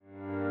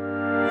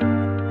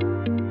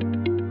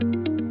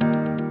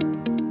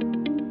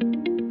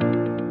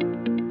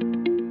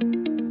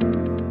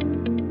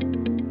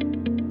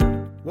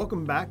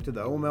back to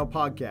the OML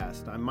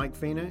Podcast. I'm Mike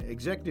Fina,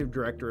 Executive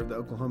Director of the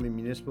Oklahoma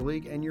Municipal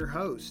League and your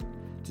host.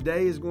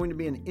 Today is going to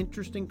be an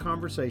interesting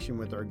conversation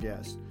with our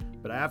guest,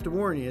 but I have to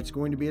warn you, it's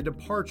going to be a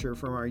departure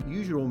from our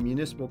usual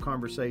municipal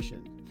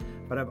conversation.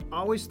 But I've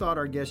always thought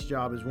our guest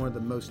job is one of the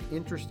most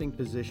interesting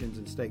positions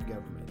in state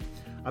government.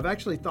 I've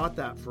actually thought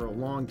that for a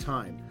long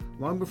time,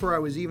 long before I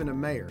was even a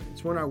mayor.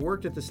 It's when I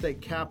worked at the state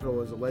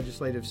capitol as a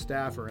legislative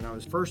staffer and I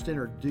was first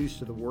introduced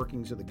to the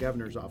workings of the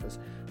governor's office.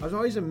 I was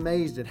always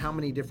amazed at how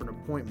many different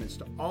appointments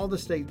to all the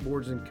state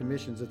boards and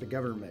commissions that the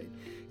governor made.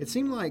 It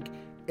seemed like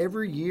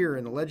every year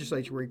in the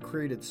legislature we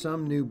created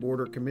some new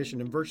board or commission,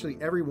 and virtually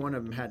every one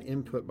of them had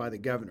input by the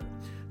governor.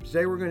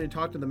 Today we're going to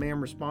talk to the man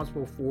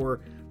responsible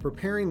for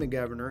preparing the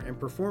governor and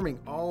performing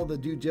all the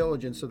due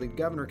diligence so the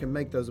governor can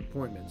make those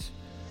appointments.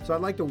 So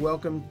I'd like to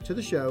welcome to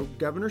the show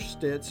Governor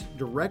Stitt's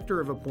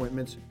Director of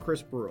Appointments,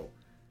 Chris Bruehl.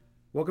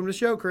 Welcome to the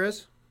show,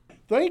 Chris.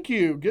 Thank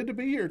you. Good to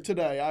be here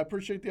today. I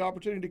appreciate the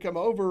opportunity to come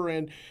over,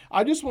 and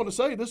I just want to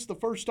say this is the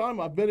first time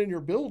I've been in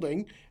your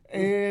building,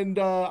 and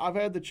I've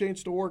had the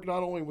chance to work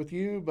not only with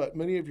you, but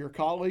many of your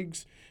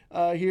colleagues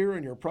here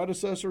and your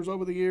predecessors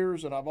over the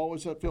years, and I've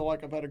always feel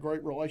like I've had a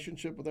great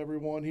relationship with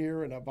everyone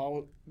here, and I've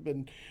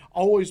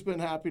always been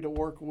happy to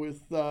work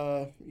with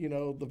the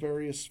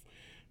various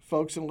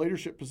folks in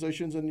leadership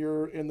positions in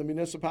the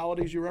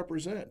municipalities you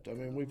represent. I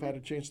mean, we've had a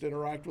chance to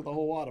interact with a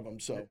whole lot of them.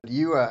 So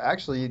you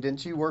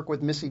didn't you work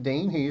with Missy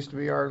Dean, who used to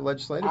be our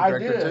legislative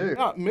director too?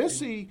 Yeah,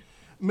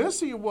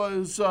 Missy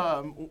was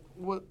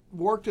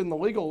worked in the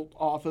legal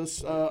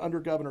office under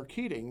Governor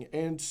Keating,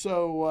 and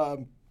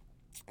so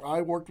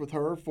I worked with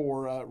her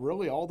for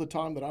really all the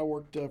time that I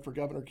worked for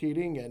Governor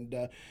Keating,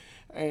 and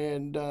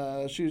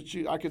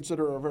she I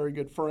consider her a very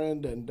good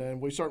friend, and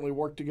we certainly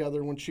worked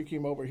together when she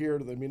came over here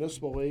to the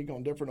Municipal League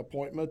on different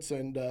appointments,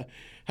 and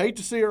hate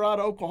to see her out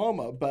of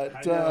Oklahoma,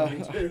 but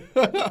me too.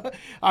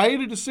 I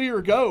hated to see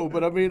her go,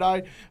 but I mean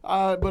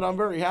but I'm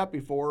very happy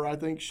for her. I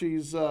think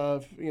she's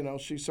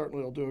she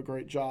certainly will do a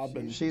great job,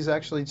 and she's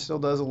actually still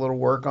does a little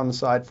work on the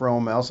side for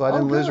OML, so I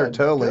didn't lose her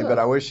totally, but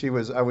I wish she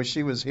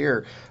was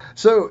here.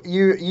 So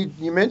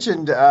you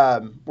mentioned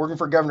working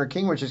for Governor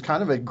King, which is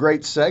kind of a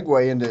great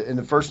segue into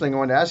the first thing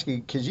I wanted to ask you,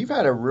 because you've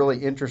had a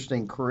really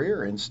interesting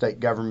career in state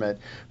government,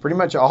 pretty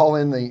much all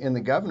in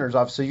the governor's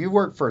office. So you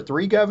worked for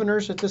 3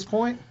 governors at this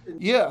point?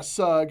 Yes,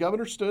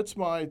 Governor Stitt's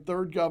my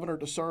 3rd governor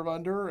to serve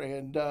under,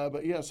 and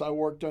but yes, I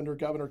worked under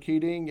Governor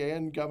Keating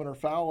and Governor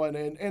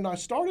Fallin, and I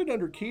started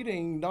under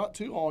Keating not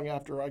too long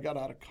after I got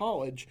out of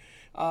college.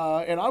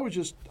 And I was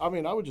just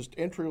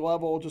entry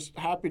level, just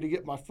happy to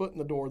get my foot in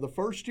the door. The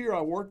first year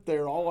I worked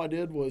there, all I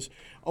did was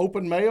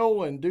open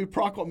mail and do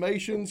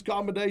proclamations,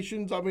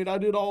 commendations. I mean, I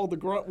did all the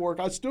grunt work.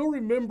 I still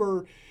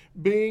remember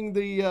being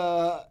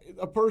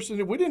a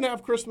person. We didn't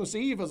have Christmas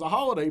Eve as a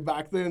holiday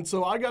back then,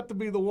 so I got to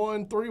be the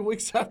one 3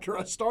 weeks after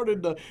I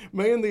started to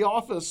man the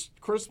office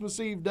Christmas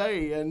Eve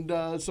day. And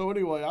so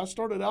anyway, I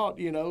started out,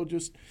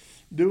 just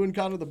doing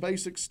kind of the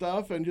basic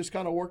stuff and just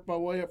kind of worked my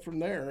way up from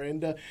there.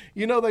 And,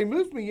 they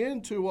moved me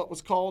into what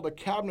was called a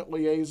cabinet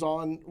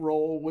liaison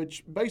role,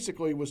 which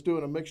basically was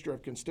doing a mixture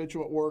of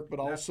constituent work, but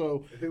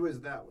also... Who was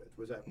that with?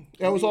 Was that Keating?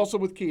 It was also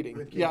with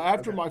Keating. Yeah,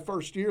 after my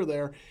first year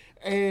there.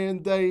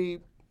 And they...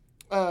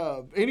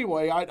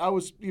 anyway, I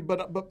was,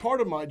 but part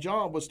of my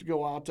job was to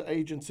go out to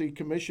agency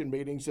commission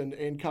meetings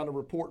and kind of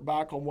report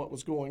back on what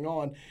was going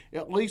on,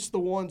 at least the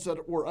ones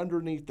that were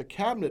underneath the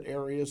cabinet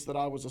areas that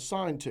I was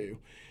assigned to.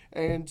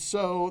 And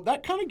so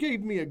that kind of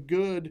gave me a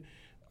good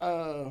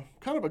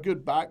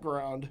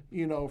background,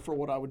 for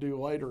what I would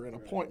do later in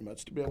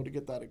appointments to be able to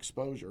get that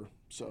exposure.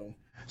 So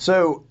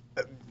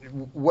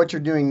what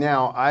you're doing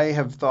now, I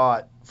have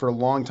thought for a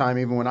long time,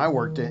 even when I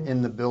worked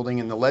in the building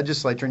in the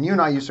legislature, and you and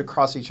I used to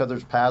cross each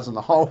other's paths in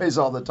the hallways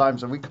all the time,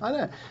 so we kind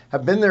of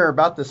have been there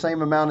about the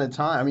same amount of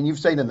time. I mean, you've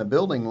stayed in the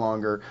building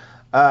longer,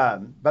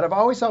 but I've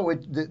always thought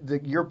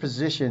your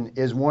position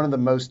is one of the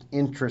most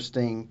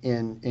interesting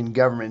in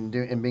government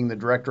and being the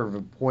director of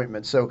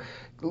appointments. So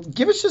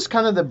give us just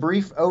kind of the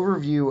brief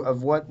overview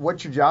of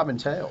what your job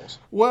entails.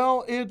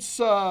 Well, it's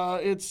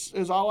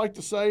as I like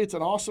to say, it's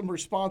an awesome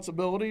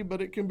responsibility,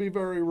 but it can be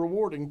very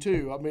rewarding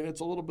too. I mean,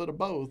 it's a little bit of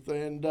both,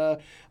 and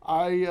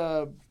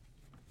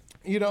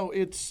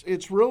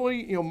it's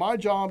really, my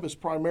job is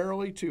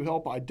primarily to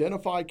help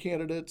identify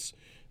candidates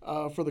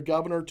for the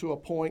governor to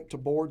appoint to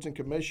boards and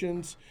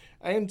commissions,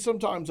 and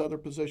sometimes other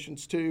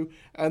positions too,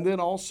 and then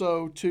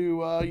also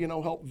to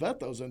help vet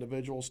those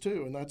individuals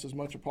too. And that's as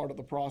much a part of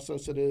the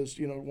process it is,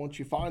 once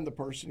you find the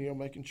person,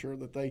 making sure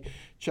that they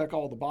check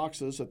all the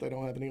boxes, that they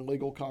don't have any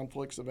legal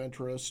conflicts of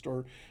interest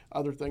or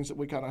other things that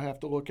we kind of have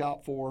to look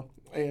out for.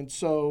 And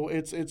so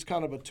it's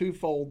kind of a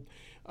twofold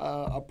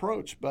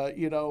approach, but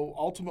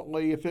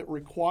ultimately, if it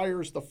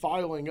requires the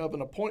filing of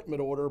an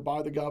appointment order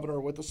by the governor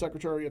with the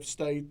Secretary of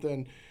State,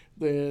 then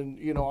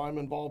I'm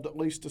involved at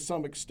least to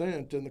some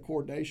extent in the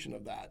coordination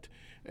of that.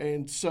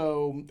 And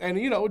so,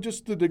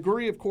 just the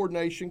degree of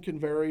coordination can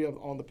vary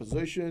on the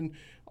position,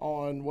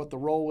 on what the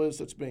role is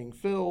that's being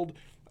filled.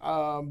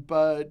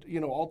 But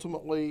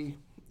ultimately,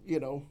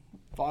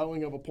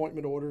 filing of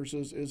appointment orders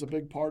is a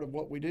big part of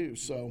what we do.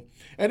 So,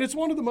 and it's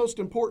one of the most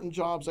important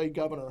jobs a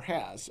governor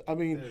has. I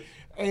mean,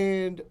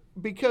 and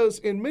because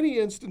in many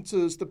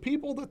instances, the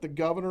people that the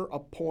governor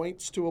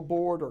appoints to a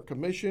board or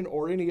commission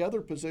or any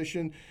other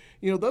position,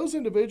 those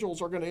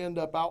individuals are going to end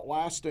up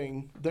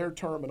outlasting their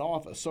term in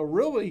office. So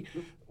really,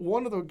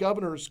 one of the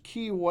governor's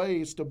key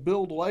ways to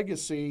build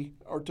legacy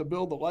or to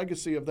build the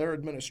legacy of their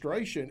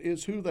administration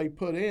is who they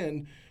put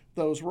in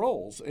those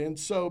roles. And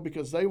so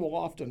because they will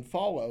often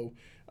follow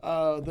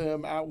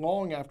them out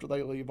long after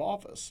they leave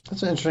office.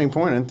 That's an interesting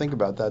point. I didn't think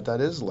about that.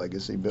 That is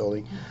legacy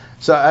building.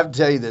 So I have to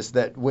tell you this,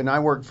 that when I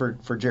worked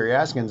for Jerry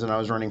Askins and I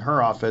was running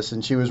her office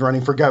and she was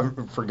running for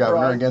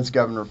governor against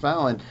Governor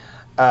Fallon,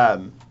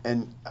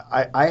 and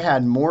I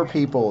had more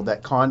people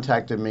that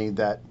contacted me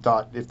that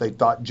thought if they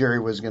thought Jerry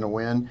was going to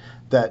win,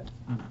 that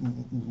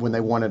when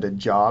they wanted a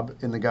job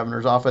in the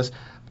governor's office,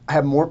 I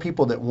have more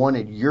people that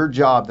wanted your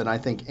job than I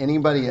think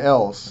anybody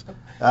else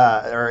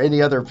or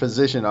any other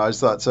position. I always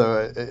thought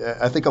so.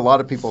 I think a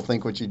lot of people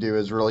think what you do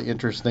is really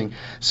interesting.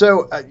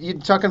 So you're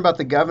talking about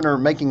the governor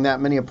making that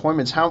many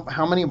appointments.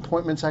 How many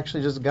appointments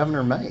actually does the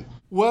governor make?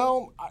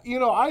 Well,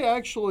 I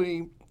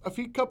actually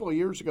couple of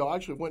years ago, I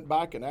actually went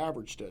back and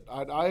averaged it.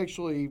 I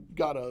actually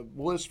got a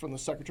list from the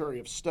Secretary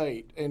of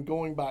State, and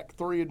going back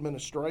 3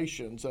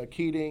 administrations,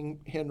 Keating,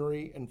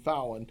 Henry, and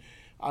Fallon,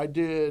 I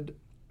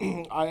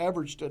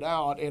averaged it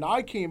out, and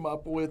I came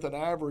up with an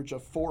average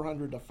of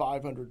 400 to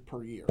 500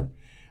 per year.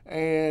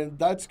 And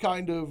that's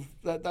kind of,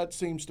 that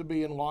seems to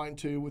be in line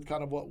too with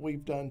kind of what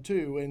we've done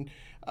too. And,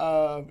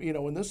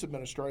 in this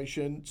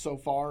administration so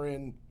far,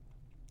 and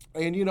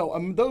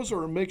those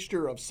are a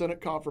mixture of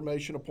Senate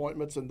confirmation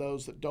appointments and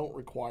those that don't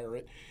require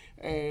it.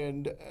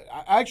 And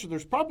actually,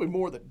 there's probably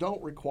more that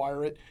don't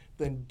require it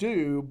than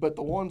do, but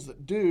the ones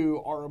that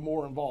do are a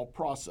more involved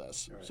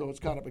process. Right. So it's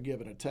kind of a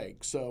give and a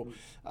take. So,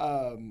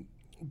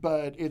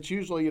 but it's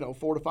usually,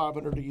 400 to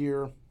 500 a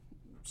year,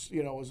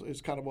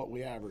 is kind of what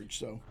we average.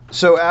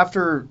 So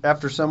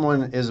after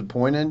someone is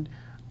appointed,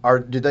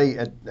 do they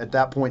at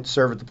that point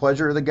serve at the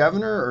pleasure of the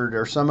governor,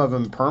 or are some of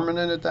them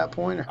permanent at that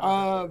point?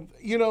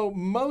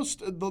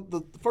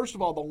 First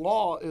of all, the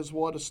law is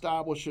what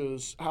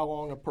establishes how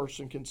long a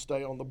person can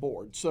stay on the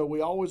board. So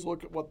we always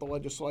look at what the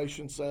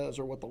legislation says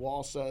or what the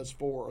law says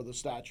or the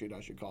statute,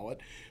 I should call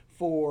it,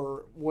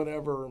 for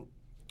whenever,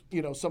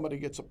 somebody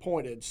gets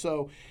appointed.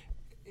 So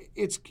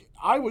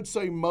I would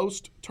say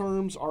most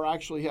terms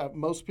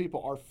most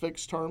people are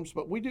fixed terms,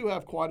 but we do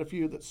have quite a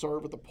few that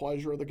serve at the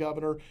pleasure of the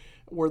governor,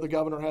 where the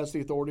governor has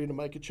the authority to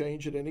make a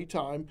change at any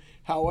time.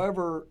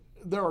 However,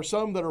 there are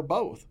some that are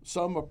both.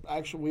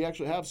 We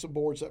actually have some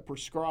boards that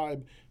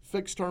prescribe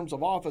fixed terms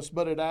of office,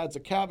 but it adds a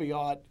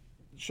caveat: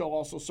 shall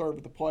also serve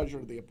at the pleasure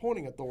of the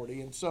appointing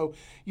authority. And so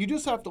you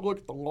just have to look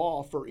at the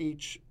law for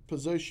each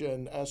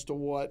position as to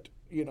what,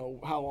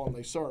 how long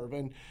they serve.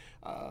 And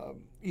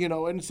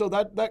and so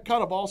that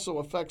kind of also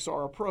affects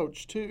our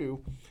approach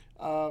too,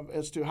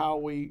 as to how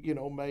we,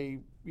 may,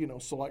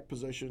 select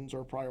positions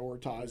or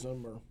prioritize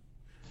them.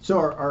 So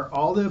are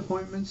all the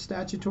appointments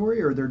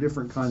statutory, or are there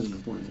different kinds of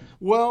appointments?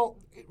 Well,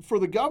 for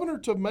the governor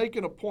to make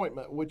an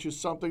appointment, which is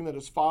something that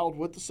is filed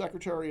with the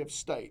Secretary of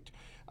State,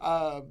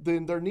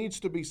 then there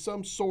needs to be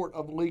some sort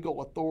of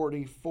legal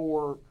authority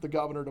for the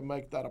governor to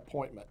make that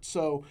appointment.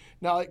 So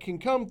now it can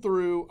come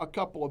through a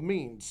couple of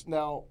means.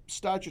 Now,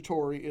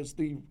 statutory is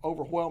the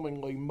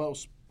overwhelmingly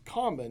most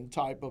common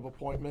type of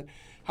appointment.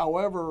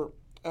 However,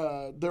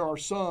 there are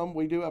some,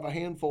 we do have a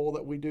handful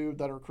that we do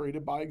that are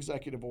created by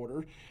executive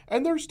order.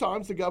 And there's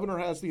times the governor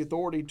has the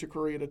authority to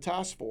create a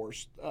task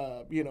force,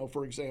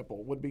 for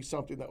example, would be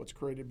something that was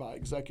created by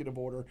executive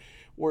order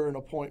where an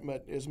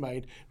appointment is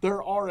made.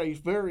 There are a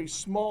very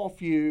small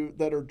few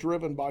that are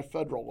driven by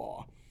federal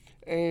law.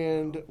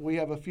 And we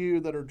have a few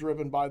that are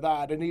driven by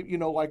that.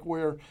 And, like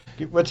where...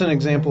 What's an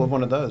example of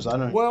one of those? I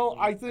don't... Well,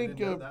 I think,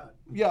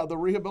 the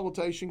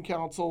Rehabilitation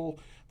Council,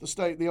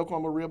 the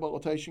Oklahoma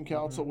Rehabilitation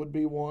Council would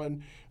be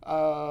one.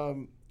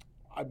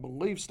 I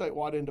believe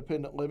Statewide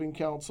Independent Living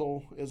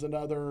Council is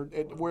another,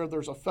 where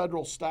there's a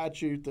federal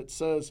statute that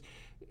says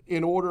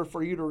in order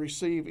for you to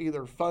receive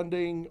either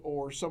funding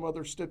or some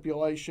other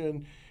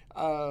stipulation,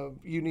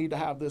 you need to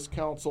have this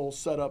council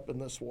set up in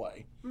this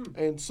way.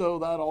 And so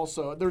that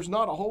also, there's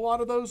not a whole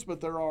lot of those,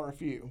 but there are a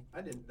few.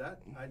 I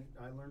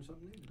learned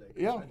something new today.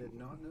 Yeah. I did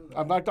not know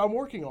that. In fact, I'm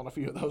working on a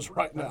few of those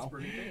right now.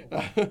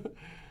 That's pretty cool.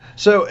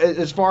 So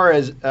as far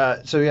as,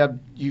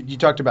 you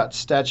talked about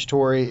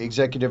statutory,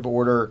 executive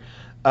order,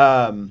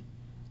 and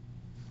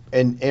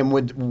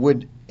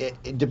would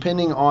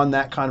depending on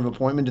that kind of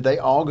appointment, do they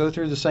all go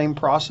through the same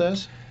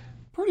process?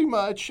 Pretty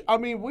much. I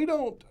mean, we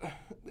don't,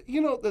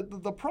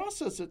 the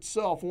process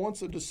itself,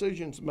 once a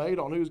decision's made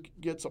on who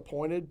gets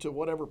appointed to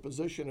whatever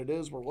position it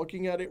is we're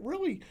looking at, it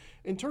really,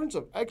 in terms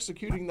of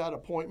executing that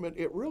appointment,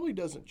 it really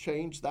doesn't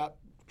change that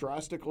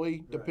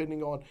drastically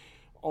depending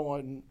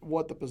on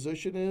what the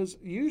position is.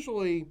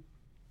 Usually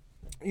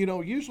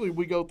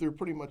we go through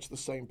pretty much the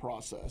same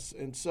process.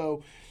 And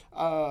so,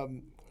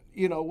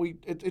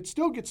 it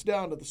still gets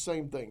down to the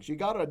same things. You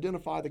got to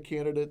identify the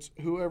candidates,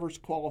 whoever's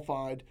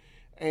qualified,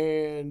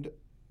 and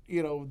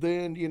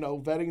then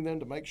vetting them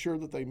to make sure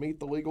that they meet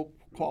the legal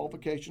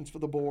qualifications for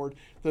the board.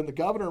 Then the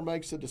governor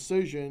makes a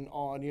decision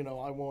on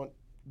I want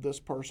this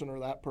person or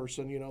that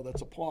person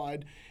that's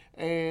applied,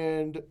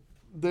 and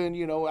then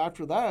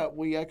after that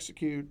we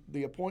execute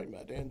the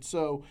appointment. And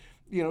so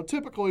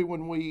typically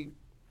when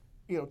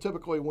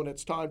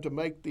it's time to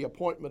make the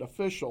appointment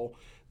official,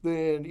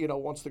 then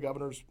once the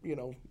governor's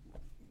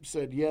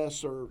said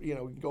yes, or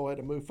go ahead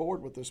and move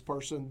forward with this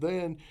person,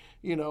 then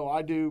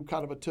I do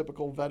kind of a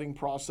typical vetting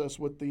process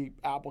with the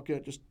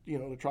applicant, just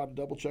to try to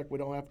double check we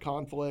don't have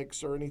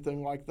conflicts or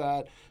anything like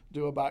that,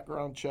 do a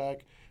background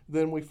check.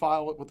 Then we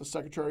file it with the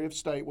Secretary of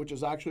State, which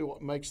is actually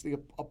what makes the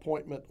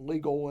appointment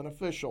legal and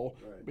official.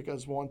 Right.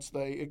 Because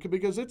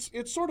because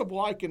it's sort of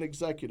like an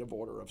executive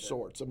order of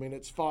sorts. I mean,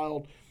 it's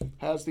filed,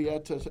 has the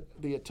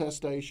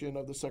attestation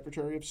of the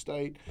Secretary of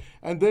State,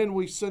 and then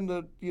we send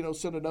a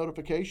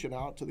notification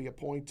out to the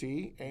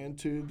appointee and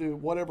to the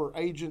whatever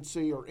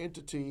agency or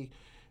entity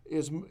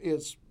is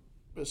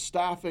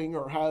staffing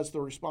or has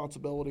the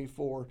responsibility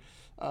for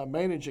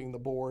managing the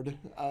board.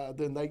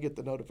 Then they get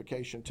the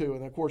notification too.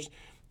 And of course,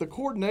 the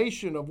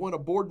coordination of when a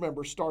board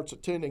member starts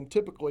attending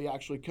typically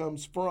actually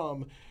comes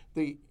from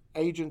the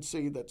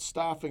agency that's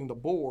staffing the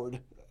board,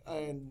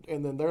 and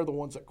then they're the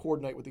ones that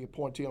coordinate with the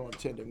appointee on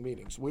attending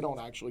meetings. We don't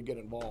actually get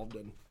involved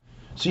in.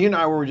 So you and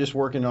I were just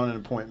working on an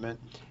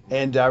appointment,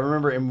 and I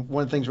remember, and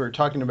one of the things we were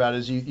talking about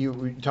is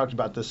we talked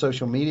about the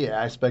social media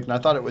aspect, and I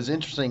thought it was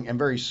interesting and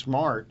very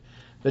smart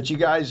that you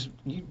guys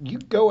you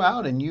go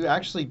out and you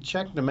actually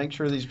check to make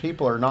sure these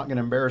people are not going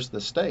to embarrass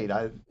the state.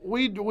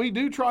 We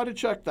do try to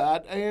check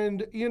that,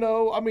 and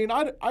I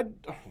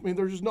mean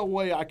there's just no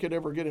way I could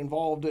ever get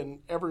involved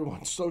in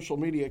everyone's social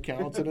media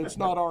accounts, and it's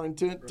not our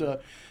intent to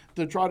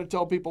try to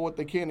tell people what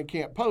they can and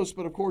can't post.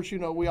 But of course,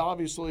 we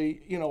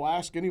obviously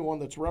ask anyone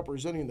that's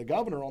representing the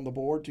governor on the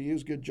board to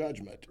use good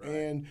judgment, right.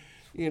 And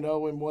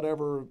in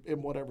whatever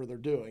they're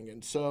doing.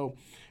 And so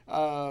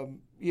and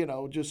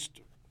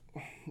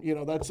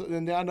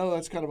I know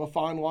that's kind of a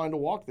fine line to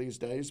walk these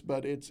days,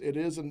 but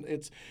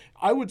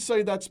I would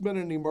say that's been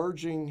an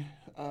emerging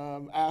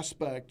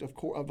aspect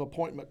of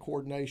appointment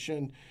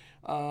coordination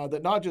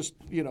that not just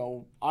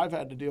I've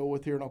had to deal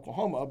with here in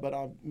Oklahoma, but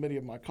many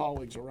of my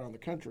colleagues around the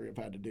country have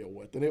had to deal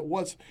with. And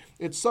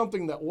it's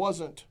something that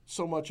wasn't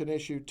so much an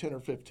issue 10 or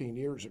 15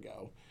 years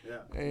ago. Yeah.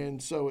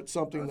 And so it's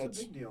something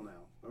that's a big deal now.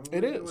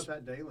 It is. Deal with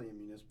that daily in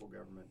municipal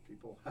government.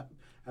 People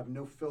have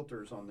no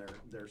filters on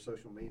their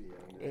social media.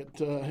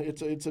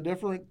 It's a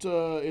different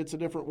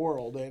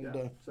world.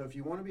 And so if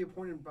you want to be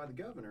appointed by the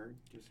governor,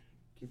 just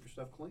keep your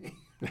stuff clean.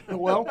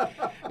 Well,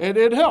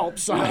 it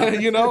helps.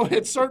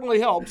 It certainly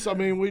helps. I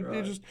mean,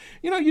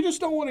 you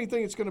just don't want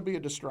anything that's going to be a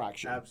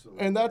distraction.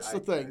 Absolutely. And that's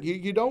the thing.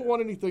 You don't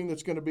want anything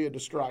that's going to be a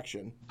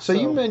distraction. So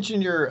you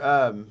mentioned your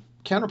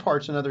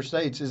counterparts in other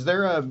states. Is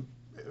there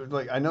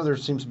I know there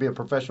seems to be a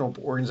professional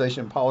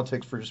organization in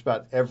politics for just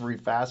about every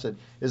facet.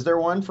 Is there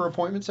one for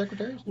appointment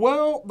secretaries?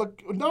 Well,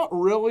 not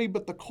really,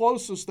 but the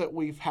closest that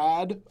we've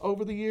had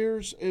over the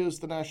years is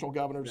the National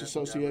Governors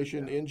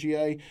Association,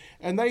 NGA,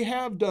 and they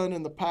have done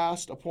in the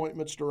past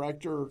appointments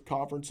director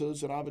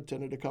conferences, and I've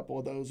attended a couple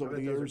of those over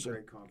the years. Those are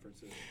great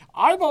conferences.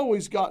 I've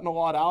always gotten a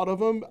lot out of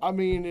them. I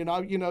mean,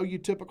 and you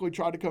typically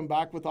try to come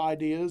back with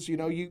ideas.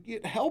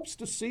 It helps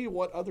to see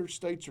what other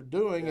states are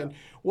doing, and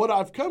what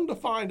I've come to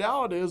find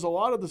out is a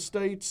lot of the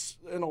states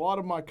and a lot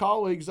of my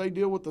colleagues, they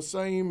deal with the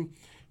same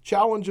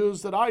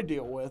challenges that I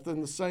deal with,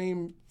 and the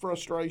same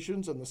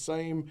frustrations and the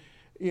same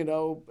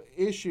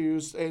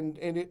issues, and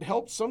it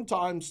helps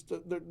sometimes.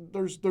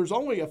 There's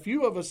only a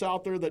few of us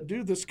out there that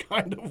do this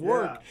kind of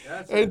work,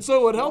 and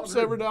so it helps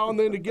every now and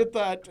then to get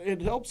that.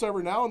 It helps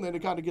every now and then to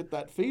kind of get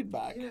that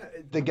feedback. Yeah,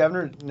 the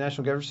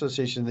National Governors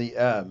Association,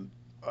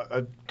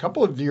 a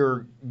couple of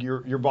your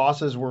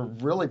bosses were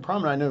really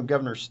prominent. I know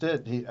Governor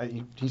Stitt,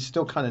 he's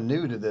still kind of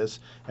new to this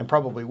and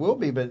probably will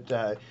be,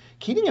 but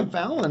Keating and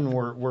Fallon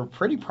were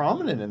pretty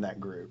prominent in that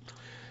group.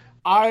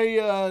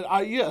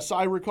 Yes,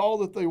 I recall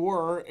that they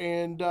were,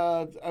 and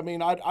I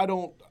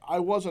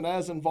wasn't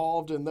as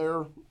involved in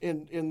their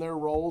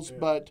roles,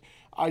 but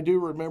I do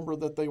remember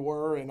that they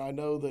were, and I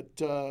know that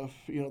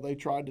they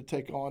tried to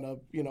take on a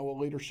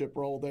leadership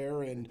role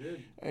there, and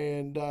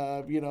I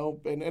know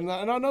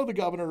the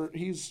governor.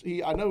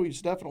 I know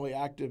he's definitely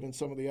active in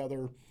some of the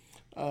other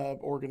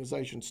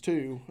organizations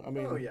too. I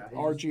mean,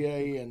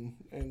 RGA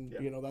and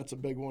that's a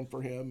big one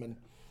for him. And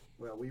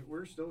well,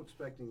 we're still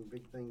expecting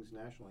big things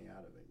nationally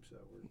out of him. So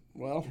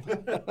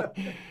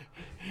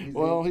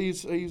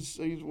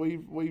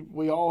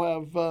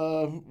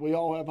we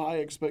all have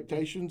high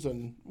expectations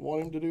and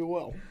want him to do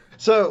well.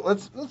 So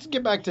let's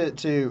get back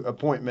to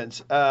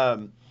appointments.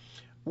 So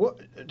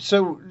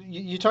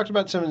you talked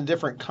about some of the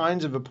different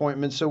kinds of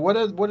appointments. So what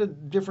are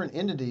different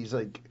entities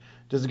like?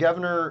 Does the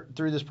governor,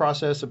 through this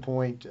process,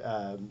 appoint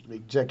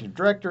executive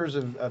directors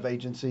of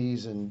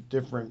agencies and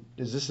different?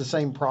 Is this the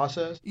same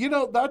process?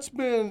 That's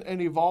been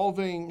an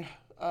evolving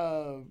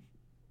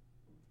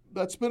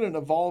that's been an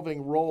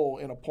evolving role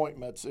in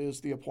appointments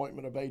is the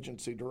appointment of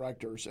agency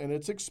directors, and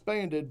it's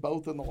expanded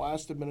both in the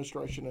last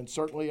administration and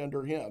certainly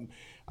under him.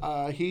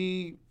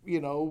 He,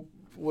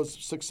 was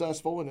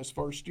successful in his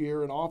first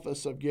year in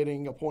office of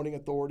getting appointing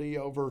authority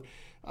over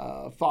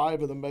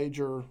 5 of the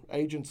major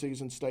agencies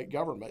in state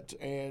government,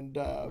 and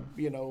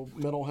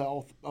mental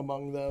health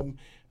among them,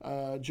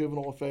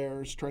 juvenile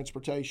affairs,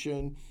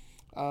 transportation.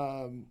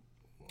 And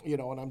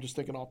I'm just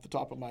thinking off the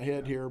top of my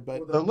head here,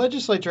 but the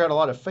legislature had a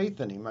lot of faith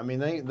in him. I mean,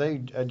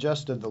 they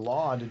adjusted the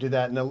law to do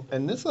that,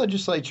 and this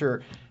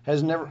legislature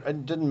has never.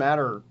 It didn't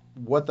matter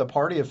what the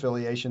party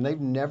affiliation, they've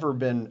never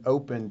been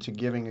open to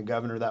giving a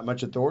governor that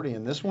much authority,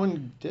 and this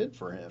one did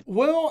for him.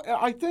 Well,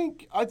 I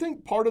think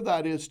part of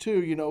that is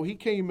too. He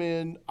came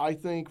in, I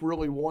think,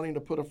 really wanting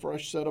to put a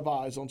fresh set of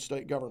eyes on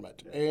state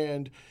government,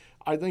 and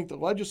I think the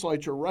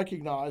legislature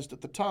recognized at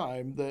the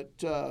time that,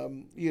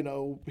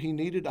 he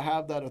needed to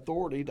have that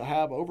authority to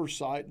have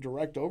oversight,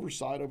 direct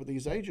oversight over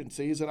these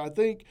agencies. And I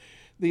think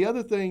the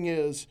other thing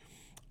is,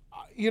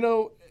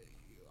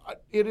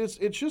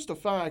 it's just a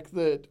fact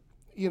that,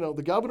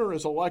 the governor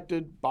is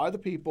elected by the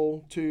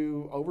people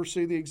to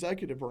oversee the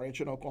executive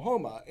branch in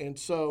Oklahoma. And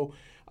so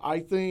I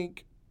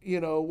think,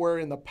 where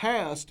in the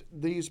past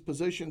these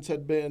positions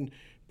had been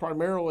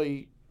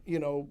primarily,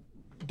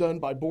 done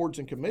by boards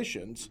and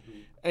commissions. Mm-hmm.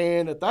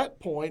 And at that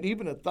point,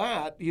 even at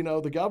that,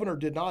 the governor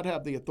did not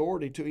have the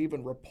authority to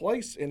even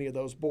replace any of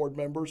those board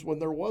members when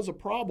there was a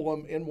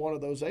problem in one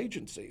of those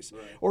agencies,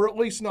 right, or at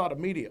least not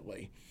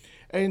immediately.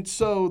 And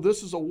so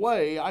this is a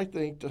way, I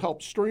think, to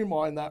help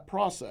streamline that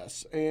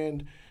process.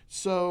 And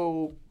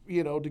so,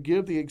 to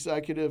give the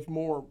executive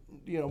more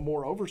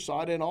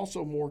oversight and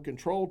also more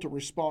control to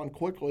respond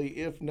quickly,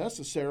 if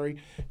necessary,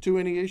 to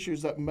any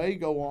issues that may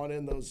go on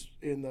in those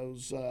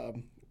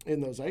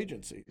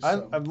agencies.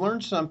 I've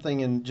learned something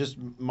in just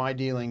my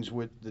dealings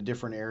with the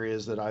different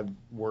areas that I've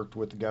worked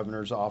with the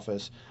governor's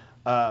office.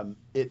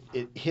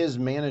 His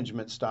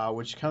management style,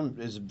 which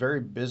is very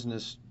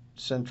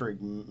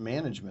business-centric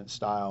management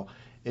style,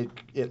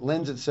 it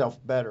lends itself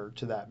better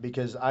to that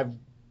because I've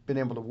been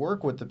able to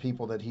work with the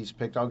people that he's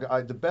picked.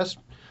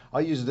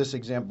 I'll use this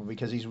example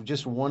because he's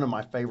just one of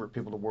my favorite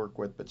people to work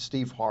with, but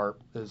Steve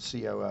Harp, the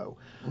COO,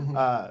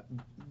 mm-hmm.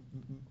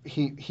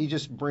 He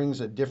just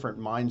brings a different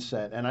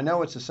mindset, and I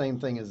know it's the same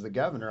thing as the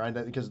governor,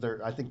 because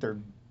I think they're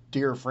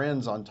dear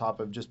friends on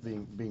top of just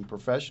being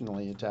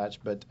professionally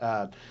attached. But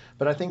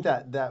I think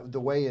that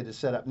the way it is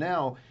set up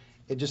now,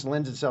 it just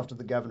lends itself to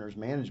the governor's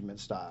management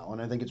style,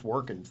 and I think it's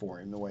working for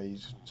him the way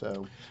he's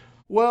so.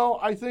 Well,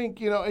 I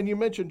think, and you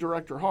mentioned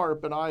Director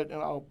Harp, and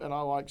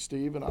I like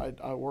Steve, and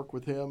I work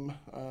with him,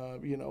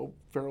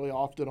 fairly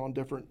often on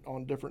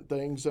different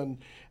things, and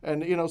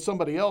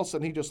somebody else,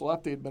 and he just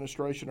left the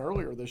administration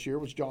earlier this year,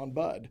 was John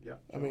Budd. Yeah,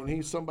 I mean,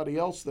 he's somebody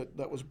else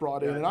that was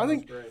brought in, and I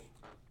think,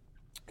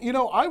 great.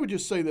 I would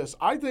just say this: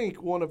 I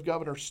think one of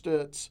Governor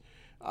Stitt's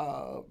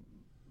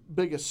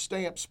biggest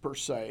stamps, per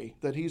se,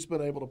 that he's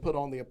been able to put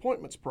on the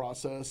appointments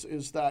process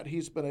is that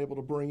he's been able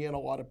to bring in a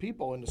lot of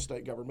people into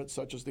state government,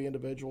 such as the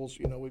individuals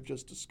we've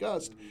just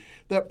discussed, mm-hmm.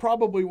 that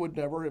probably would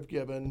never have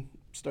given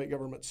state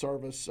government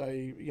service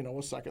a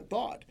second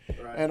thought.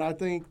 Right. And I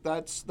think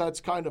that's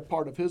kind of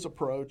part of his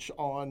approach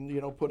on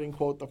putting,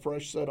 quote, the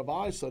fresh set of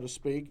eyes, so to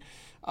speak,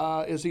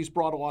 is he's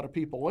brought a lot of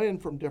people in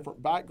from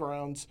different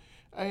backgrounds,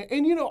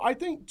 and I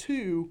think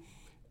too,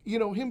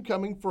 him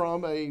coming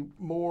from a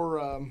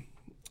more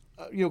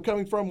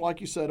coming from, like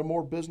you said, a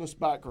more business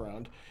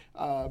background,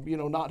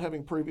 not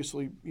having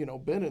previously,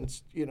 been in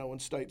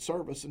state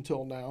service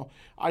until now,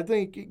 I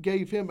think it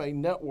gave him a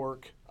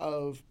network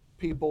of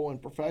people and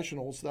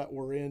professionals that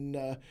were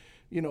in,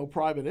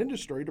 private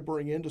industry to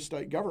bring into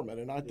state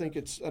government, and I think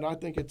it's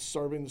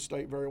serving the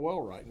state very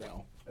well right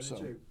now. I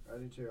do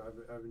too.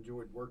 I've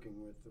enjoyed working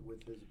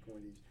with his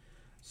appointees.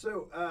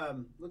 So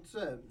let's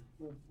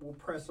we'll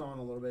press on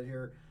a little bit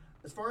here.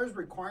 As far as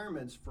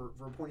requirements for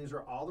appointees,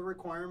 are all the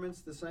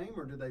requirements the same,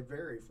 or do they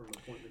vary from appointment to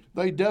appointment?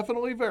 They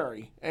definitely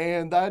vary,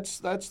 and that's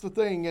the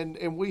thing.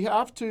 And we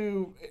have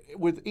to,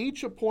 with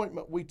each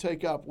appointment we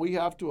take up, we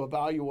have to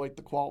evaluate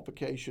the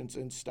qualifications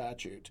in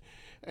statute,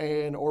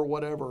 or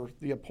whatever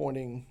the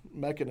appointing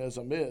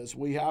mechanism is.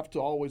 We have to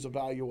always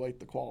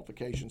evaluate the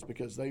qualifications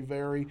because they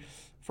vary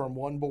from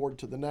one board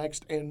to the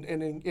next, and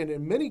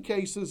in many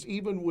cases,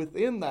 even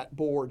within that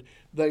board,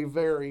 they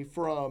vary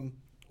from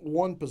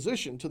one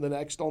position to the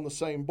next on the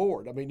same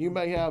board. I mean,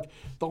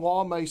 the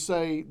law may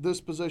say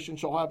this position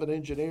shall have an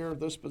engineer,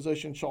 this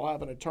position shall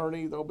have an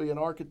attorney, there'll be an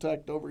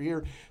architect over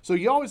here. So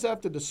you always have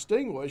to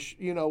distinguish,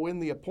 in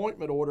the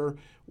appointment order,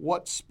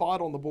 what spot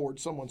on the board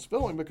someone's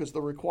filling because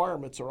the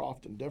requirements are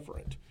often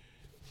different.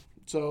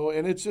 So,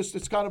 and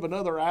it's kind of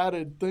another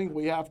added thing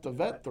we have to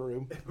vet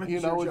through,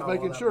 is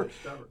making sure.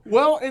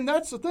 Well, and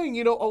that's the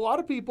thing, a lot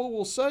of people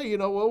will say,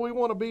 well, we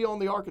want to be on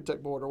the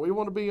architect board or we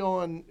want to be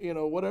on,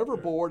 whatever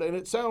board, and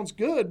it sounds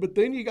good, but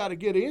then you got to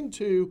get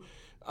into,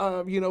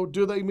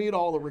 do they meet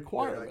all the Like,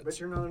 requirements? but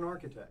you're not an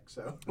architect,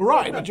 so.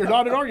 Right, but you're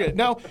not an architect.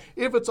 Now,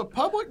 if it's a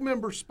public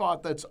member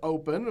spot that's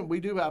open, and we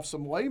do have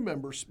some lay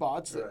member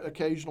spots that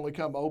occasionally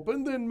come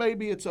open, then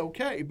maybe it's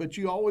okay. But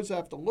you always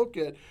have to look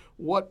at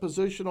what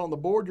position on the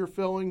board you're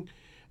filling.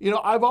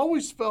 I've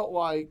always felt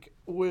like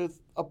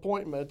with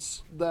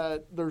appointments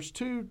that there's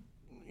two,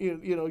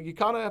 you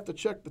kind of have to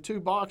check the two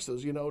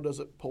boxes. Does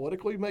it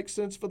politically make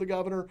sense for the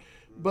governor,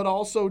 but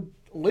also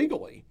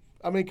legally?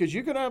 I mean, because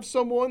you can have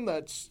someone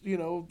that's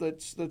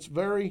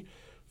very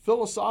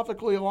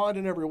philosophically aligned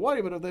in every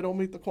way, but if they don't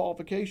meet the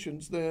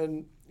qualifications,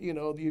 then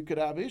you could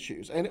have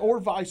issues,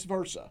 or vice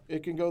versa.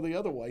 It can go the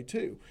other way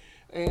too,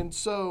 and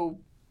so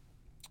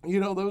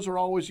those are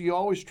always, you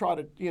always try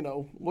to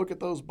look at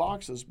those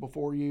boxes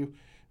before you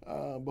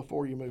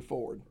move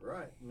forward.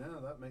 Right. No,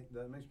 that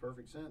makes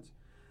perfect sense.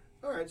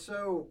 All right.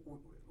 So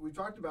we've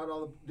talked about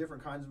all the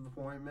different kinds of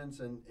appointments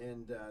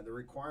and the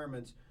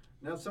requirements.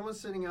 Now, if someone's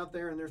sitting out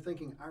there and they're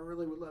thinking, I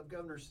really would love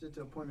Governor Stitt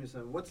to appoint me to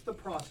something, what's the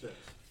process?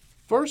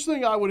 First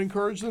thing I would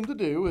encourage them to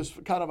do is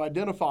kind of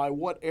identify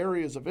what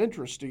areas of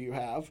interest do you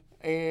have.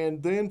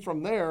 And then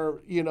from there,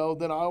 then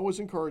I always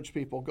encourage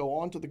people, go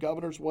on to the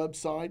governor's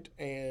website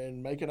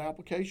and make an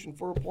application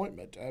for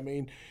appointment. I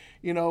mean,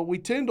 we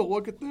tend to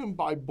look at them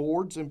by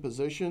boards and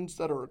positions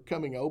that are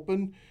coming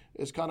open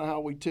is kind of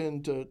how we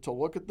tend to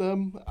look at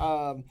them.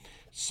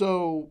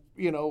 So,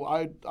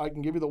 I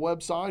can give you the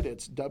website.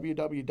 It's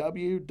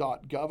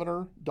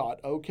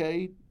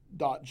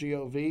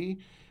www.governor.ok.gov.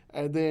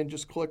 And then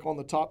just click on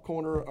the top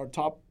corner or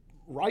top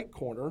right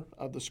corner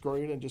of the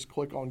screen and just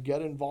click on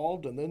Get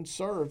Involved and then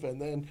Serve. And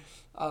then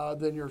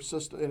your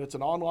system, and it's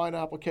an online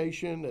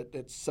application.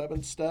 It's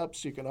 7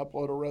 steps. You can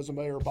upload a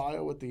resume or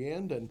bio at the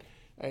end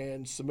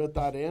and submit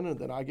that in, and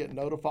then I get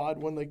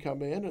notified when they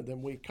come in, and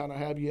then we kind of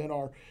have you in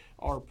our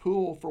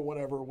pool for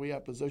whenever we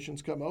have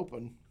positions come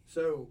open.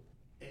 So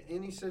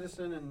any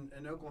citizen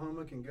in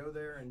Oklahoma can go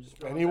there and just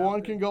fill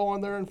anyone can go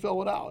on there and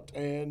fill it out,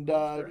 and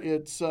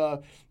it's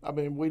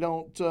we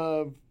don't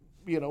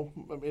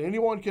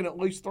anyone can at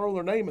least throw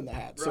their name in the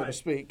hat, so to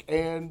speak.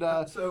 And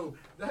so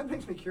that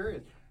makes me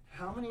curious,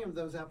 how many of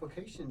those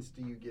applications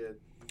do you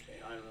get?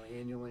 I don't know,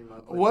 annually,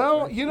 monthly?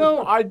 Well,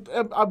 I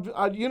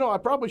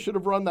probably should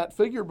have run that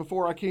figure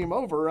before I came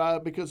over,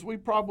 because we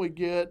probably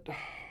get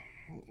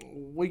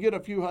a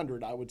few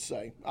hundred, I would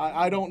say.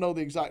 I don't know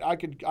the exact. I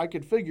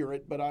could figure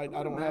it, but I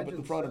don't have it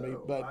in front of me.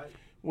 But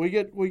we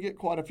get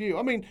quite a few.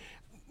 I mean,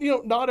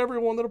 not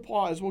everyone that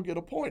applies will get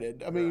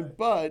appointed. I mean,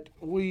 but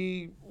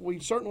we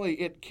certainly,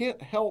 it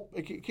can't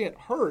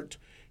hurt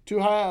to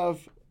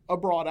have a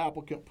broad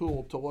applicant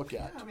pool to look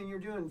at. Yeah, I mean, you're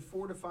doing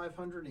 400 to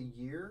 500 a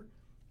year.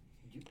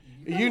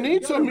 You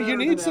need some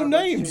names.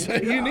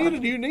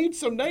 You need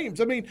some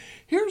names. I mean,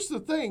 here's the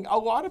thing. A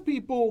lot of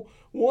people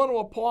want to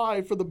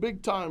apply for the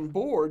big time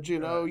boards.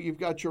 You've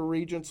got your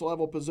regents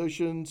level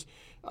positions.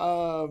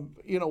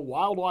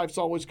 Wildlife's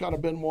always kind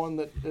of been one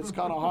that is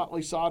kind of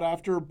hotly sought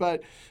after.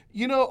 But,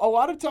 a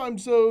lot of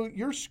times, though,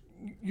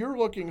 you're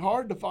looking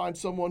hard to find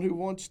someone who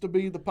wants to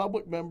be the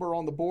public member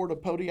on the board of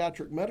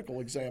podiatric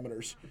medical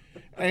examiners,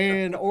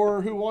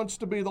 or who wants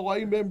to be the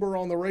lay member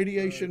on the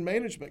Radiation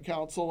Management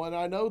Council. And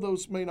I know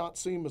those may not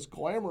seem as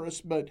glamorous,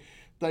 but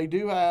they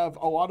do have,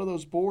 a lot of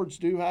those boards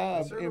do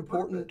have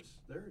important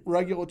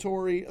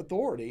regulatory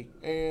authority.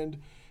 And,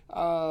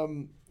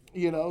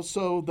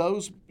 so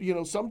those,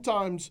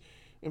 sometimes,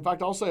 in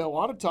fact, I'll say a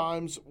lot of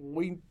times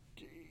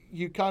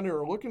you kind of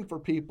are looking for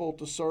people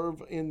to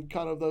serve in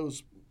kind of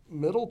those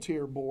middle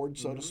tier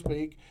boards, so to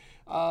speak,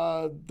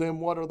 then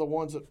what are the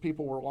ones that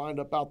people were lined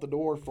up out the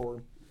door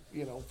for,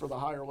 for the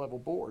higher level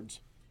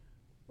boards?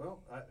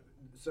 Well,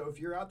 so if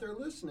you're out there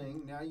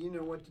listening, now you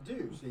know what to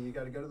do. So you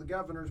got to go to the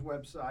governor's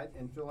website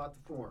and fill out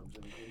the forms,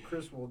 and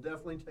Chris will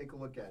definitely take a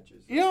look at you.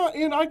 So. Yeah,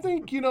 and I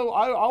think,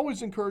 I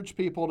always encourage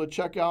people to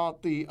check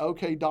out the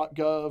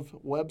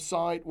OK.gov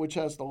website, which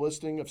has the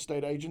listing of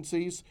state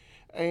agencies,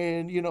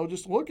 and,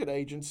 just look at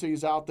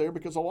agencies out there,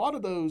 because a lot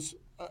of those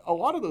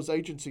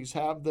agencies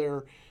have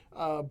their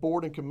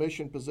board and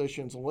commission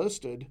positions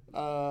listed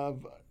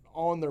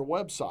on their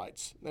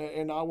websites.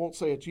 And I won't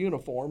say it's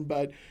uniform,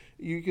 but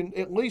you can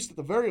at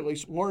the very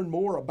least learn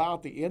more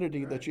about the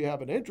entity that you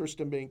have an interest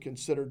in being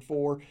considered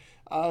for,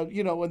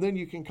 and then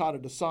you can kind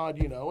of decide,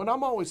 and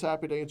I'm always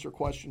happy to answer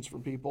questions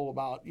from people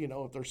about,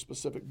 if there's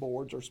specific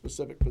boards or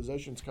specific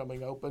positions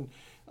coming open.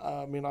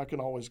 I can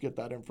always get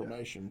that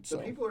information. So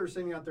people are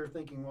sitting out there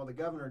thinking, well, the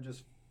governor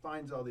just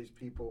finds all these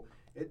people.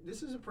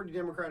 This is a pretty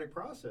democratic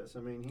process. I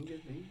mean,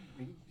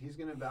 he's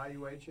going to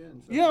evaluate you.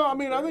 And so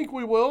I think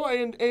we will.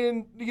 And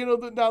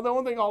now the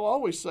only thing I'll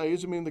always say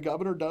is, the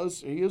governor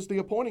he is the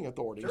appointing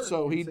authority. Sure.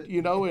 So he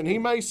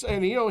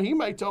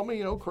may tell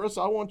me, Chris,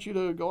 I want you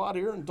to go out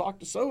here and talk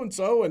to so and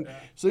so and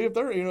see if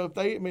they're,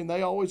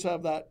 they always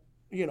have that,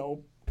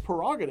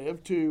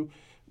 prerogative to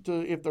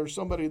if there's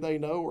somebody they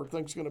know or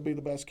think's going to be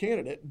the best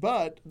candidate.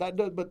 But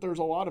there's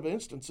a lot of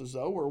instances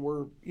though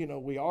where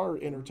we are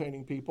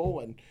entertaining people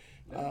and.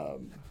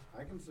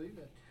 I can see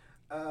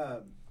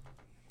that.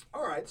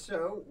 All right,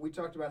 so we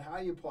talked about how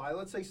you apply.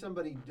 Let's say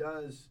somebody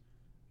does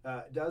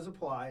does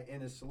apply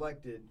and is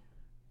selected,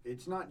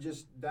 it's not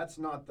just, that's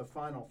not the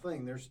final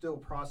thing. There's still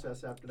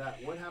process after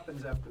that. What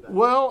happens after that?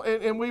 Well,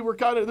 and we were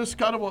this is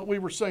kind of what we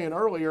were saying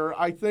earlier.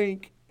 I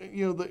think,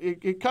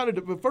 it kind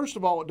of, but first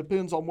of all, it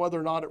depends on whether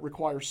or not it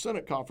requires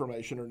Senate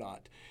confirmation or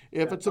not.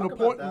 If it's an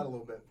appointment, about that a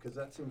little bit, because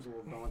that seems a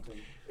little daunting.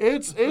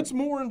 It's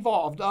more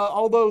involved.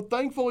 Although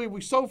thankfully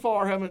we so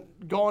far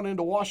haven't gone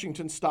into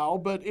Washington style,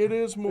 but it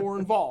is more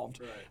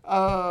involved. Right.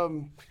 I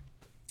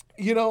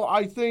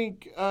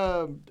think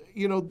the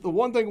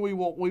one thing we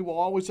will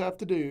always have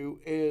to do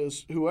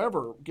is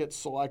whoever gets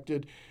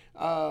selected.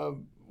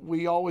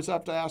 We always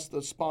have to ask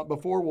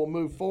before we'll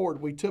move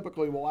forward. We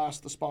typically will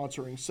ask the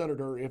sponsoring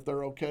senator if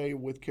they're okay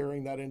with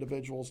carrying that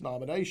individual's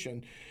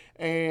nomination,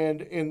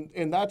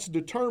 and that's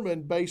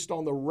determined based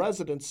on the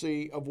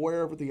residency of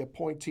wherever the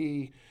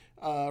appointee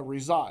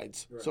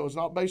resides. Right. So it's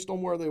not based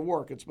on where they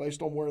work; it's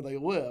based on where they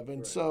live, and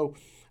right. So.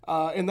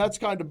 And that's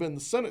kind of been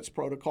the Senate's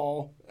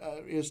protocol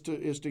is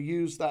to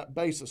use that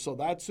basis. So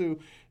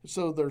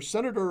so their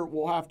senator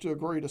will have to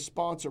agree to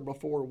sponsor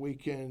before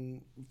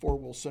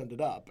we'll send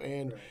it up.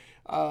 And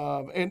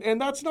right. And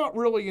that's not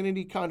really in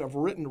any kind of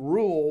written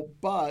rule,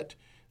 but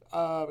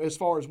as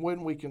far as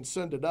when we can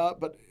send it up,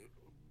 but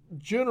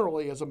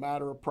generally as a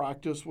matter of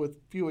practice, with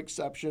few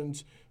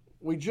exceptions,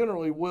 we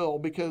generally will,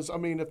 because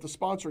if the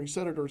sponsoring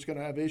senator is going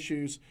to have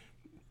issues,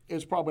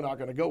 it's probably not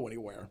going to go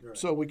anywhere. Right.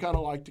 So we kind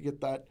of like to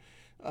get that.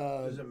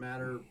 Does it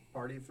matter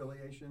party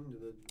affiliation?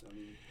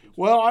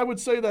 Well, I would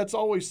say that's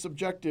always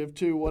subjective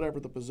to whatever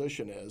the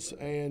position is,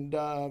 and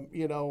I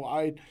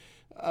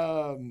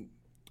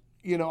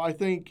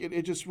think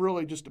it just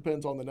really just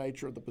depends on the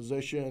nature of the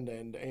position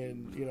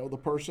and the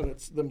person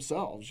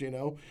themselves.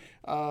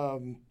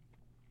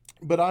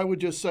 But I would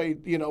just say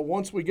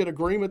once we get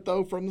agreement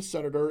though from the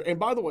senator, and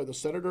by the way, the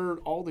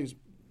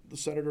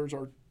senators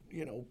are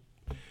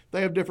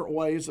they have different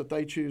ways that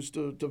they choose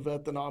to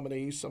vet the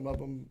nominees. Some of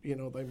them,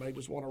 they may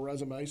just want a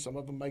resume. Some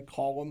of them may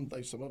call them.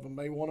 Some of them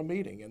may want a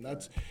meeting, and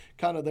that's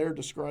kind of their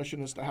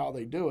discretion as to how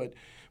they do it.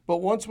 But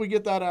once we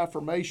get that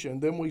affirmation,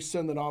 then we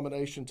send the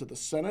nomination to the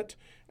Senate,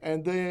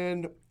 and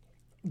then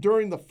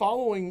during the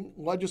following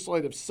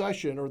legislative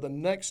session or the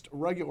next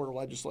regular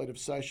legislative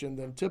session,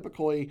 then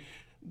typically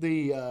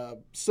the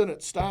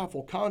Senate staff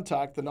will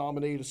contact the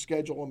nominee to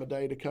schedule them a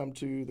day to come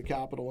to the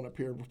Capitol and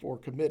appear before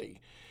committee.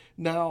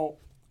 Now,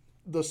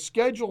 the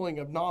scheduling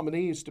of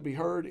nominees to be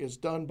heard is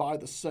done by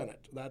the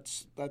Senate.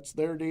 That's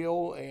their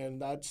deal,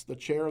 and that's the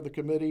chair of the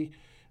committee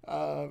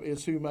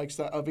is who makes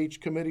that, of each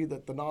committee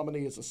that the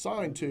nominee is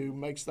assigned to,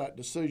 makes that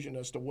decision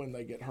as to when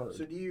they get heard.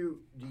 So do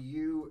you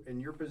in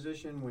your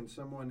position, when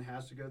someone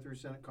has to go through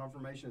Senate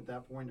confirmation, at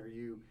that point are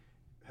you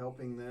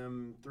helping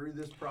them through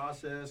this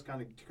process,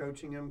 kind of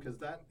coaching them? Because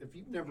that, if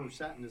you've never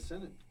sat in a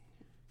Senate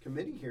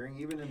committee hearing,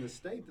 even in the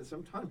state, that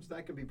sometimes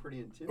that can be pretty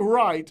intimidating.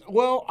 Right.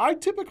 Well, I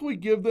typically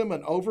give them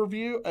an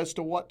overview as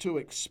to what to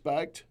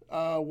expect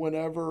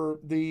whenever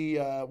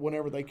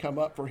they come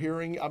up for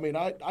hearing.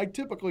 I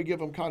typically give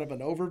them kind of an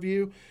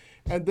overview,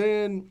 and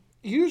then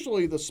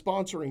usually the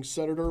sponsoring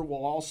senator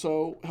will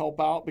also help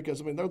out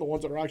because, they're the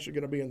ones that are actually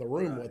going to be in the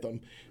room with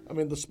them.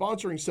 The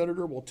sponsoring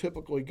senator will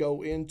typically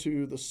go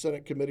into the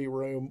Senate committee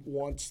room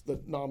once the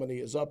nominee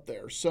is up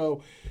there.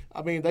 So,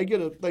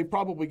 they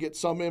probably get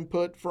some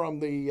input from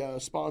the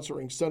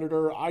sponsoring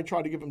senator. I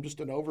try to give them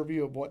just an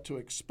overview of what to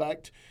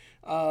expect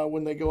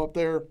when they go up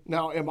there.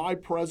 Now, am I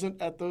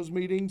present at those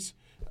meetings?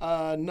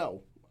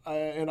 No.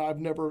 And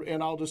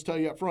I'll just tell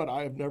you up front,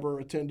 I have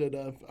never attended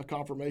a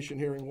confirmation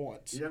hearing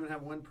once. You haven't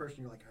had one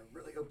person you're like, I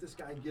really hope this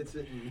guy gets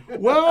it.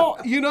 Well,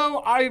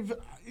 and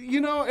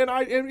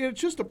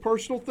it's just a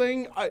personal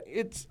thing.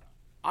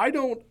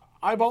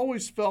 I've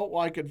always felt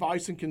like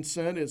advice and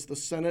consent is the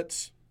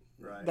Senate's.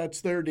 Right. That's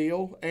their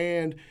deal.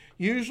 And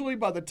usually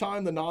by the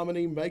time the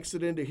nominee makes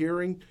it into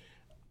hearing,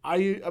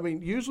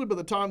 usually by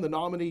the time the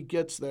nominee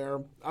gets there,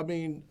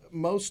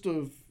 most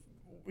of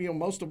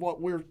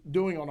what we're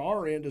doing on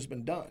our end has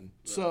been done.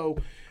 Right. So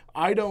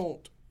I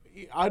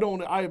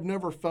have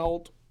never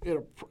felt it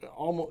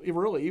almost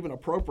really even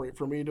appropriate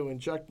for me to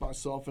inject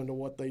myself into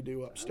what they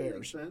do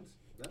upstairs. That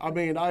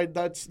makes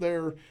sense.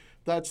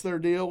 That's their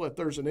deal. If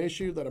there's an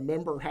issue that a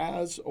member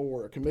has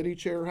or a committee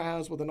chair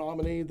has with a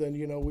nominee, then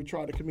we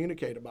try to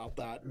communicate about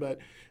that. But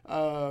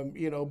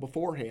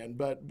beforehand.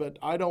 But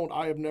I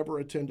have never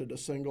attended a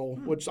single,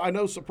 which I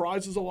know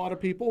surprises a lot of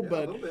people. Yeah, a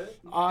little bit.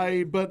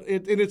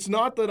 It's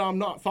not that I'm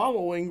not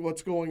following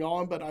what's going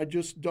on, but I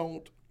just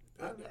don't.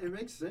 It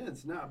makes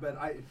sense. No, but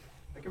I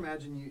can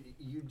imagine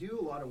you do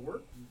a lot of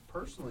work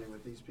personally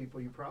with these people.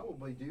 You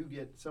probably do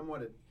get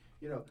somewhat,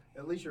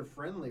 at least you're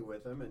friendly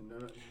with them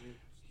and.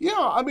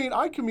 Yeah,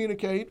 I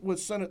communicate with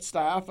Senate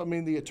staff,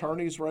 the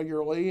attorneys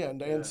regularly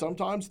and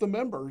sometimes the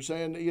members.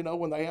 And,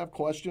 when they have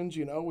questions,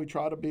 we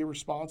try to be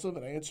responsive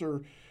and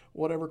answer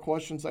whatever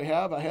questions they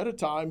have ahead of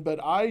time. But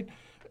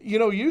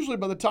usually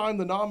by the time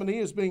the nominee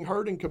is being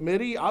heard in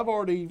committee, I'm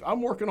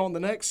working on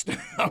the next,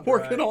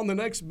 on the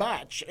next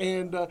batch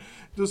and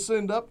to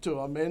send up to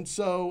them. And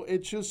so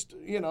it's just,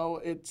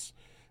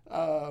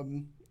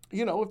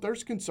 if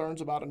there's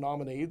concerns about a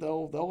nominee,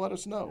 they'll let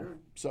us know. Sure.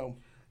 So,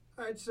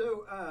 all right.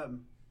 So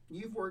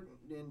you've worked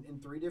in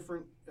 3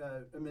 different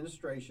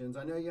administrations.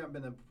 I know you haven't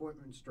been the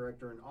appointments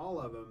director in all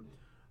of them,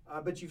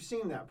 but you've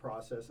seen that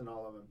process in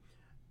all of them.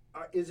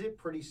 Is it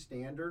pretty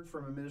standard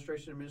from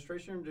administration to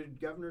administration, or do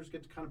governors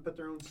get to kind of put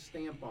their own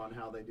stamp on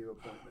how they do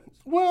appointments?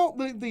 Well,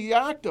 the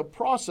act of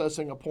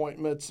processing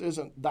appointments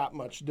isn't that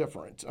much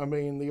different. I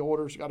mean, the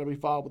order's got to be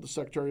filed with the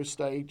Secretary of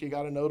State. You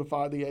got to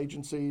notify the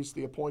agencies.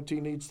 The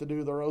appointee needs to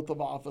do their oath of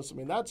office. I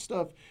mean, that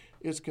stuff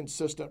is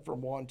consistent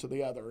from one to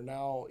the other.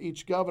 Now,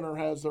 each governor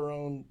has their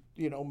own,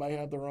 may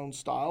have their own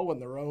style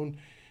and their own,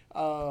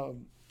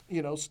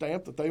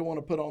 stamp that they want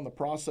to put on the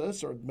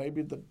process, or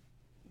maybe the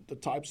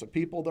types of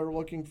people they're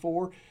looking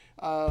for.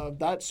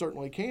 That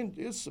certainly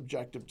is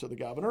subjective to the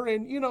governor.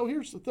 And,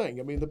 here's the thing.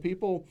 I mean, the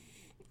people,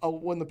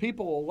 when the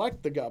people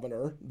elect the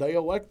governor, they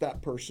elect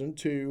that person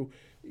to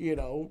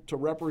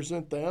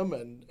represent them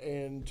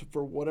and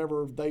for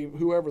whoever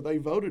they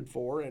voted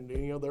for. And,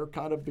 they're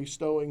kind of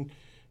bestowing,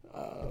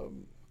 or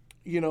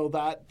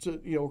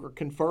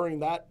conferring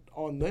that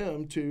on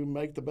them to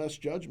make the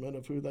best judgment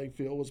of who they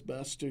feel is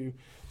best to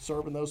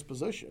serve in those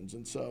positions.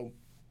 And so,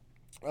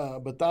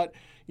 but that,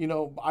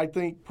 I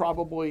think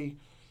probably,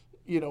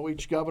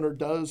 each governor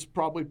does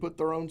probably put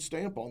their own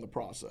stamp on the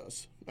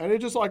process. And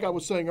it's just like I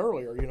was saying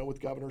earlier, with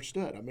Governor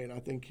Stitt. I mean, I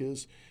think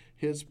his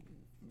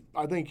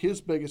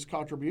biggest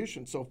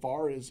contribution so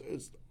far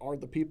are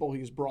the people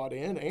he's brought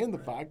in, and the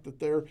fact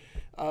that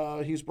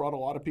he's brought a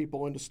lot of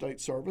people into state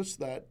service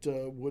that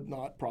would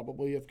not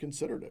probably have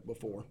considered it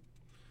before.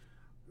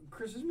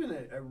 Chris, it's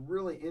been a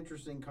really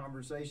interesting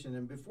conversation.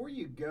 And before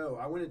you go,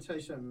 I want to tell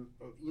you something.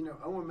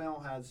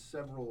 OML has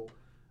several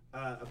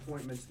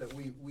appointments that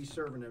we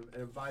serve in an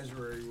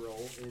advisory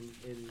role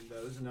in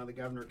those. And now the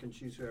governor can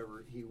choose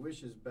whoever he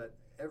wishes. But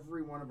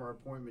every one of our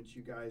appointments,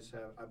 you guys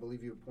have, I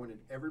believe you appointed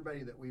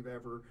everybody that we've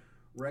ever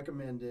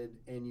recommended,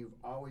 and you've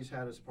always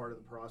had us part of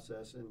the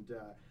process. And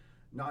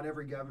not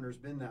every governor's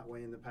been that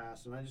way in the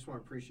past, and I just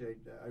want to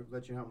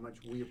let you know how much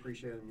we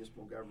appreciate the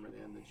municipal government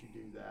and that you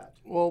do that.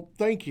 Well,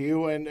 thank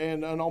you,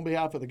 and on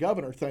behalf of the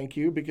governor, thank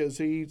you, because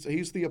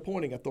he's the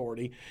appointing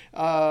authority.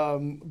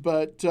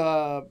 But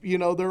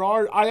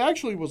I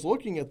actually was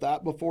looking at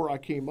that before I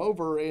came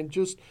over, and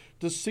just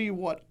to see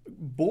what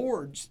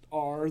boards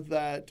are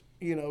that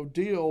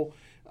deal.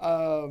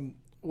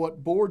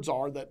 What boards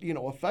are that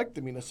affect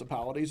the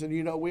municipalities, and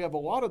we have a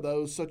lot of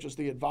those, such as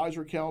the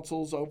advisory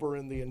councils over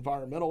in the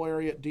environmental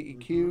area at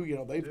DEQ.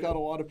 Mm-hmm. They've got a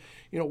lot of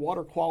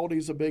water quality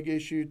is a big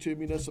issue to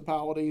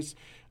municipalities.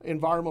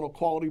 Environmental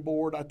Quality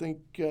Board, I think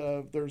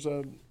there's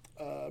a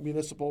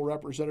municipal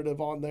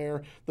representative on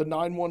there. The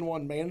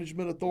 911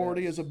 Management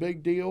Authority is a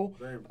big deal.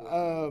 Very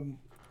important.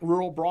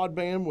 Rural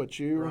broadband, which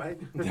you're right.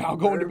 now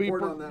going to be,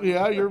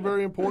 you're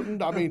very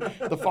important. I mean,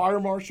 the Fire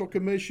Marshal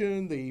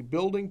Commission, the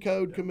Building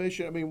Code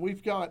Commission. I mean,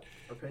 we've got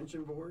our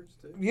pension boards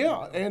too.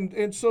 Yeah,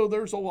 and so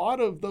there's a lot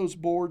of those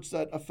boards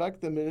that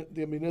affect the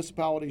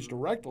municipalities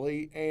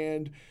directly,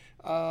 and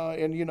I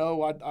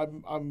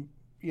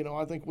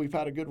think we've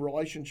had a good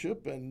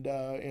relationship, and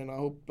I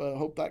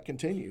hope that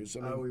continues.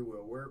 I mean, we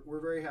will. We're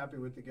very happy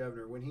with the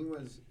governor. When he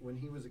was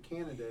a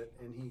candidate,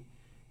 and he,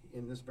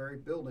 in this very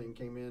building,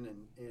 came in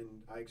and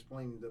I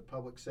explained the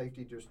public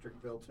safety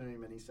district bill to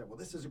him, and he said, well,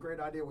 this is a great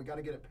idea. We got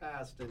to get it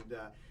passed. And he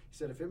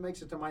said, if it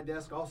makes it to my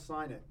desk, I'll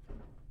sign it.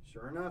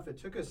 Sure enough, it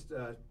took us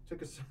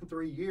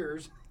 3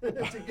 years to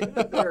get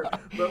it there,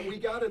 but we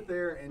got it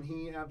there, and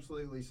he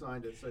absolutely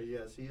signed it. So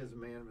yes, he is a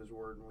man of his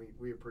word, and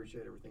we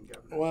appreciate everything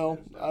Governor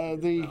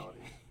says.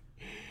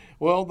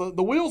 Well,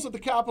 the wheels at the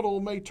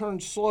Capitol may turn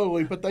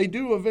slowly, but they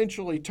do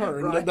eventually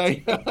turn. Right.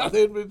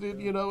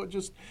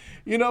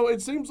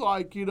 It seems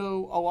like, a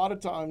lot of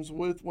times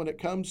when it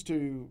comes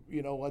to,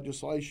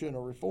 legislation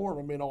or reform,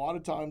 I mean, a lot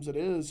of times it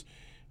is,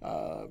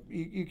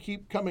 you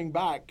keep coming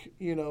back,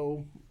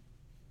 every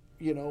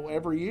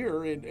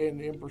year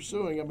in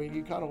pursuing. I mean,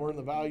 you kind of learn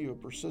the value of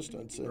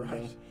persistence. And,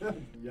 right.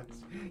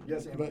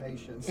 Yes, and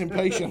patience. And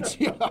patience,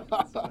 yeah.